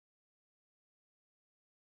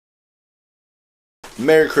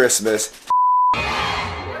Merry Christmas.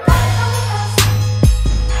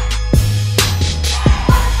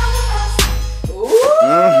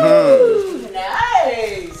 Ooh,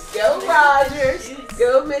 nice. Go Rogers.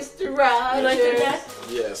 Go Mr. Rogers. You like that?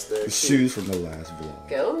 Yes, they're The shoes from the last vlog.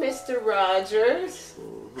 Go Mr. Rogers.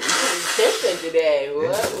 He's tipping today.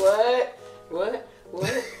 What?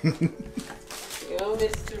 Go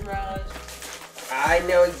Mr. Rogers. I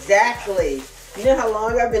know exactly. You know how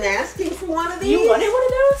long I've been asking for one of these? You wanted one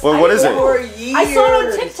of those? Well, what is it? For years. I saw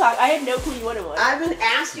it on TikTok. I had no clue you wanted one. I've been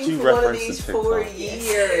asking You for one of referenced these the for TikTok.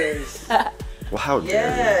 years. Well, how dare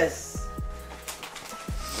Yes.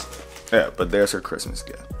 you? Yeah, but there's her Christmas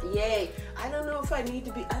gift. Yay. I don't know if I need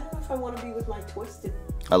to be, I don't know if I want to be with my twisted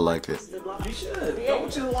I like it. lock. You should. Yeah. Go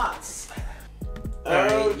with your lots.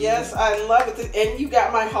 Oh, yes, I love it. And you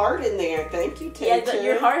got my heart in there. Thank you, Tay. Yeah,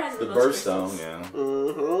 your heart has the, The most birthstone, crystals. yeah.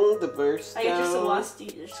 Mm-hmm, the birthstone. I got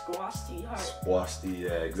your squasty heart. Squashy, yeah,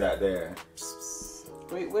 exact there.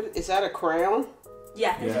 Wait, what? Is that a crown?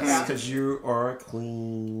 Yeah, it's a Yes, crown. because you are a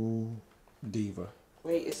clean diva.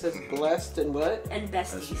 Wait, it says blessed and what? And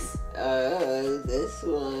besties. This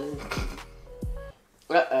one.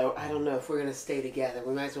 Uh-oh, I don't know if we're going to stay together.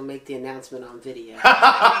 We might as well make the announcement on video.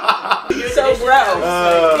 So,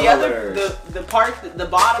 bro, the part, the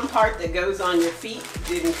bottom part that goes on your feet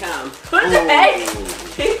didn't come. What the heck?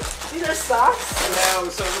 These are socks? No,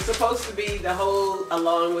 so it's supposed to be the whole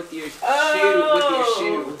along with your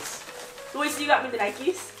shoes. Wait, so you got me the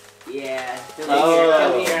Nikes? Yeah,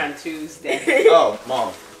 come here on Tuesday. Oh,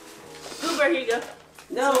 Mom. Goober, here you go.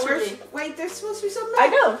 No, This one's for me. wait, there's supposed to be something I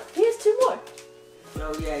else. know. He has two more.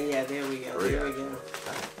 Oh, yeah, there we go. There we go.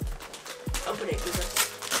 Open it, Goober.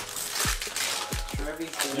 Trevor's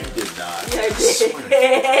You gonna- did not. Yeah, I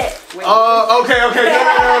did. Wait, Oh, okay.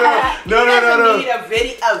 No. need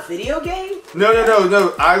a video game?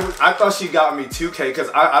 No. I thought she got me 2K because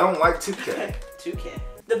I don't like 2K. 2K.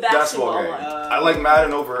 The Basketball basketball game. one. I like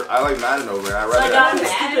Madden over. I like Madden over. I So I rather. got him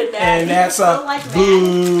Madden? stupid Madden. And that's still a like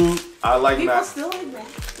boo. I like People Madden. still like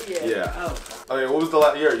that. Yeah. Oh. Okay, what was the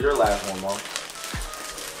your last one, Mom?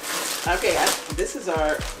 Okay, this is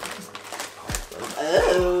our.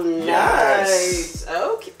 Oh, nice. Yes.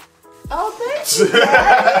 Okay. Oh, thank you,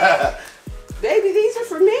 Daddy. Baby, these are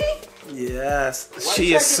for me. Yes. Why She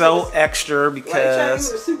you is trying so to extra Like, trying to because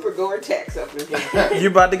give a super Gore-Tex up in here.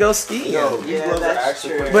 you're about to go skiing. Yo, these Yeah, gloves are that's actually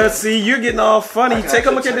true. pretty But good. see, you're getting all I funny. can Take a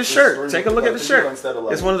actually look at check the this shirt. screen Take a look at the with shirt. you instead of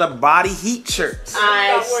like- It's one of the body heat shirts. I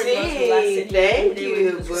Got one of those the last see. city. Thank They you,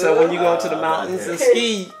 were- boo. So when you go to the mountains and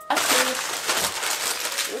ski,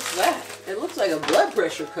 What's that? It looks like a blood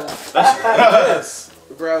pressure cuff. Yes.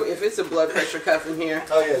 Bro, if it's a blood pressure cuff in here,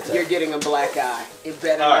 Oh yeah. you're getting a black eye. It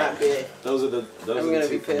better All not right. be. Those are the. Those I'm are gonna the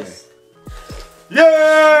be two for me. pissed. Yeah!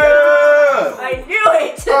 I knew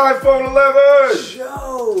it. iPhone 11.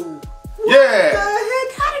 Joe! Yeah. What the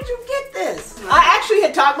heck? How did you get this? I actually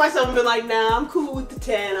had talked myself and been like, nah, I'm cool with the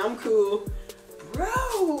 10. I'm cool.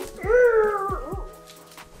 Bro.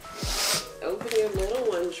 Open your little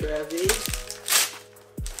one, Trevi.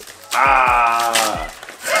 Ah.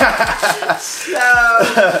 So,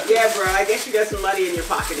 yeah, bro, I guess you got some money in your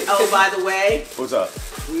pocket. Oh, by the way, What's up?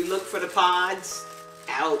 we look for the pods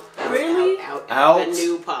out. Really? Out. Out? The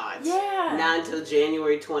new pods. Yeah. Not until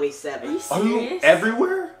January Are you 27th. Are you serious?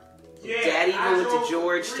 everywhere? Dad even went to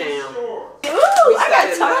Georgetown. Ooh, We I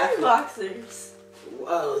started got laughing. time boxers.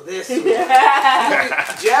 Whoa, this one.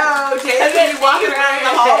 Joe, Taylor walking around in the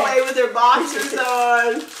hallway with her boxers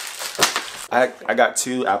on. I got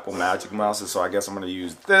 2 Apple Magic Mouses, so I guess I'm gonna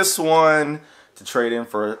use this one to trade in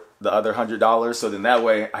for the other $100. So then that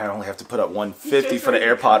way I only have to put up $150 for the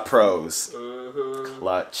AirPod Pros.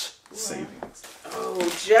 Clutch savings. Oh,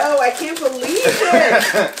 Joe, I can't believe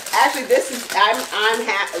it. Actually, this is I'm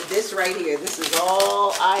happy. This right here. This is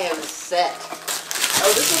all. I am set.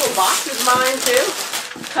 Oh, this little box is mine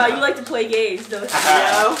too. How you like to play games, don't you?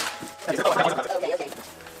 Joe. Okay.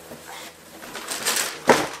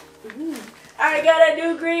 I got a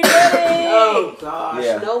new green hoodie. Oh gosh,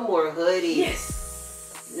 Yeah. no more hoodies.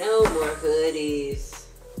 Yes. No more hoodies.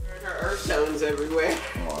 There are earth tones everywhere.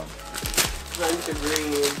 Come on. Hunter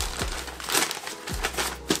green.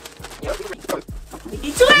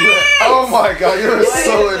 Oh my god, you're What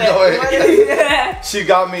so is it? annoying. What is it? She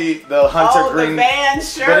got me the Hunter Oh, Green, the band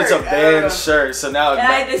shirt. but it's a band Oh. shirt. So now, And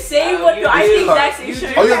I had the same Oh, one. you I had the do. exact same You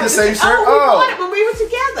shirt. oh, you have the same shirt. Oh, we bought it when we were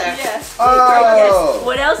together. Yes. Oh. Yes.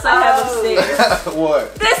 What else I have upstairs?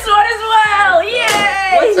 What? This one as well.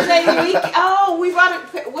 Yay! What's the name week? Oh, we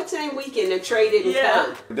bought it. What's the name weekend? And Trey didn't Yeah.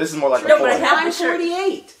 come. This is more like No, a but I four. have the shirt.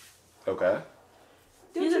 9:48. Okay.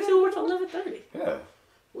 These are 2 to 11:30. Yeah.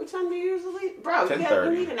 What time do you usually leave? Bro, you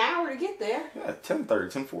need an hour to get there. Yeah,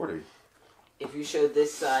 10:30, 10:40. If you show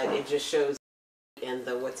this side, it just shows and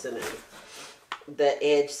the, what's the name? The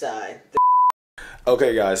edge side.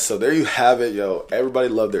 Okay, guys, so there you have it, yo. Everybody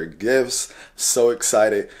loved their gifts. So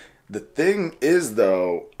excited. The thing is,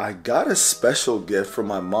 though, I got a special gift from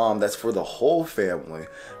my mom that's for the whole family.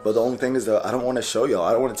 But the only thing is, though, I don't want to show y'all.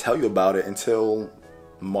 I don't want to tell you about it until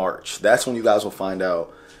March. That's when you guys will find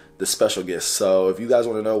out the special gift. So if you guys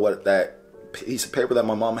want to know what that piece of paper that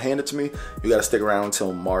my mom handed to me, you got to stick around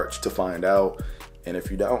until March to find out. And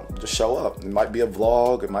if you don't, just show up. It might be a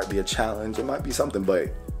vlog. It might be a challenge. It might be something,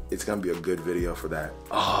 but it's going to be a good video for that.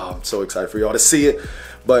 Oh, I'm so excited for y'all to see it.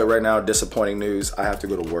 But right now, disappointing news. I have to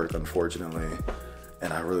go to work, unfortunately.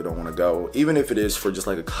 And I really don't want to go. Even if it is for just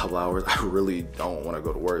like a couple hours, I really don't want to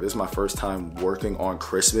go to work. This is my first time working on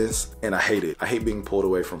Christmas, and I hate it. I hate being pulled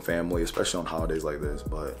away from family, especially on holidays like this.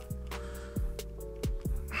 But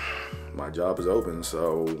my job is open,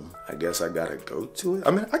 so I guess I got to go to it.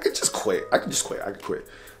 I mean, I could just quit. I could quit.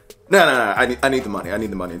 No. I need the money. I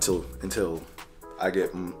need the money until I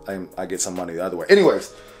get some money the other way.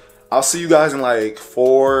 Anyways, I'll see you guys in like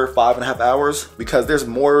 5.5 hours because there's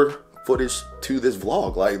more footage to this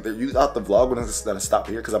vlog. Like, you thought the vlog was gonna stop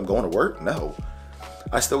here because I'm going to work? No.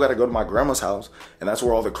 I still gotta go to my grandma's house, and that's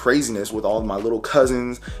where all the craziness with all my little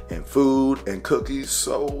cousins and food and cookies.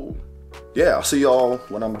 So yeah, I'll see y'all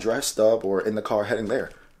when I'm dressed up or in the car heading there.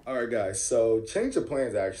 All right, guys, so change of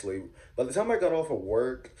plans actually. By the time I got off of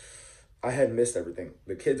work, I had missed everything.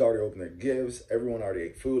 The kids already opened their gifts. Everyone already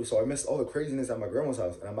ate food. So I missed all the craziness at my grandma's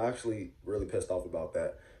house. And I'm actually really pissed off about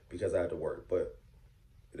that because I had to work. But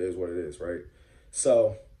it is what it is, right?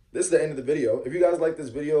 So this is the end of the video. If you guys like this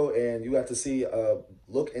video and you got to see a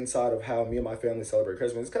look inside of how me and my family celebrate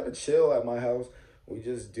Christmas, it's kind of chill at my house. We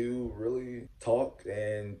just do really talk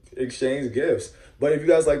and exchange gifts. But if you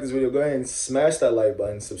guys like this video, go ahead and smash that like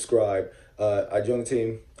button, subscribe. I joined the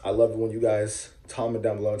team. I love it when you guys comment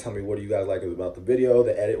down below and tell me what do you guys like about the video,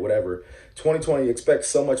 the edit, whatever. 2020, expect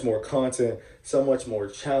so much more content, so much more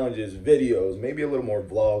challenges, videos, maybe a little more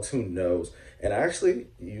vlogs, who knows. And actually,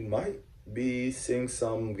 you might be seeing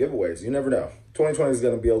some giveaways. You never know. 2020 is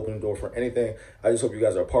going to be opening the door for anything. I just hope you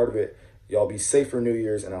guys are a part of it. Y'all be safe for New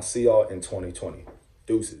Year's, and I'll see y'all in 2020.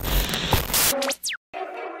 Deuces.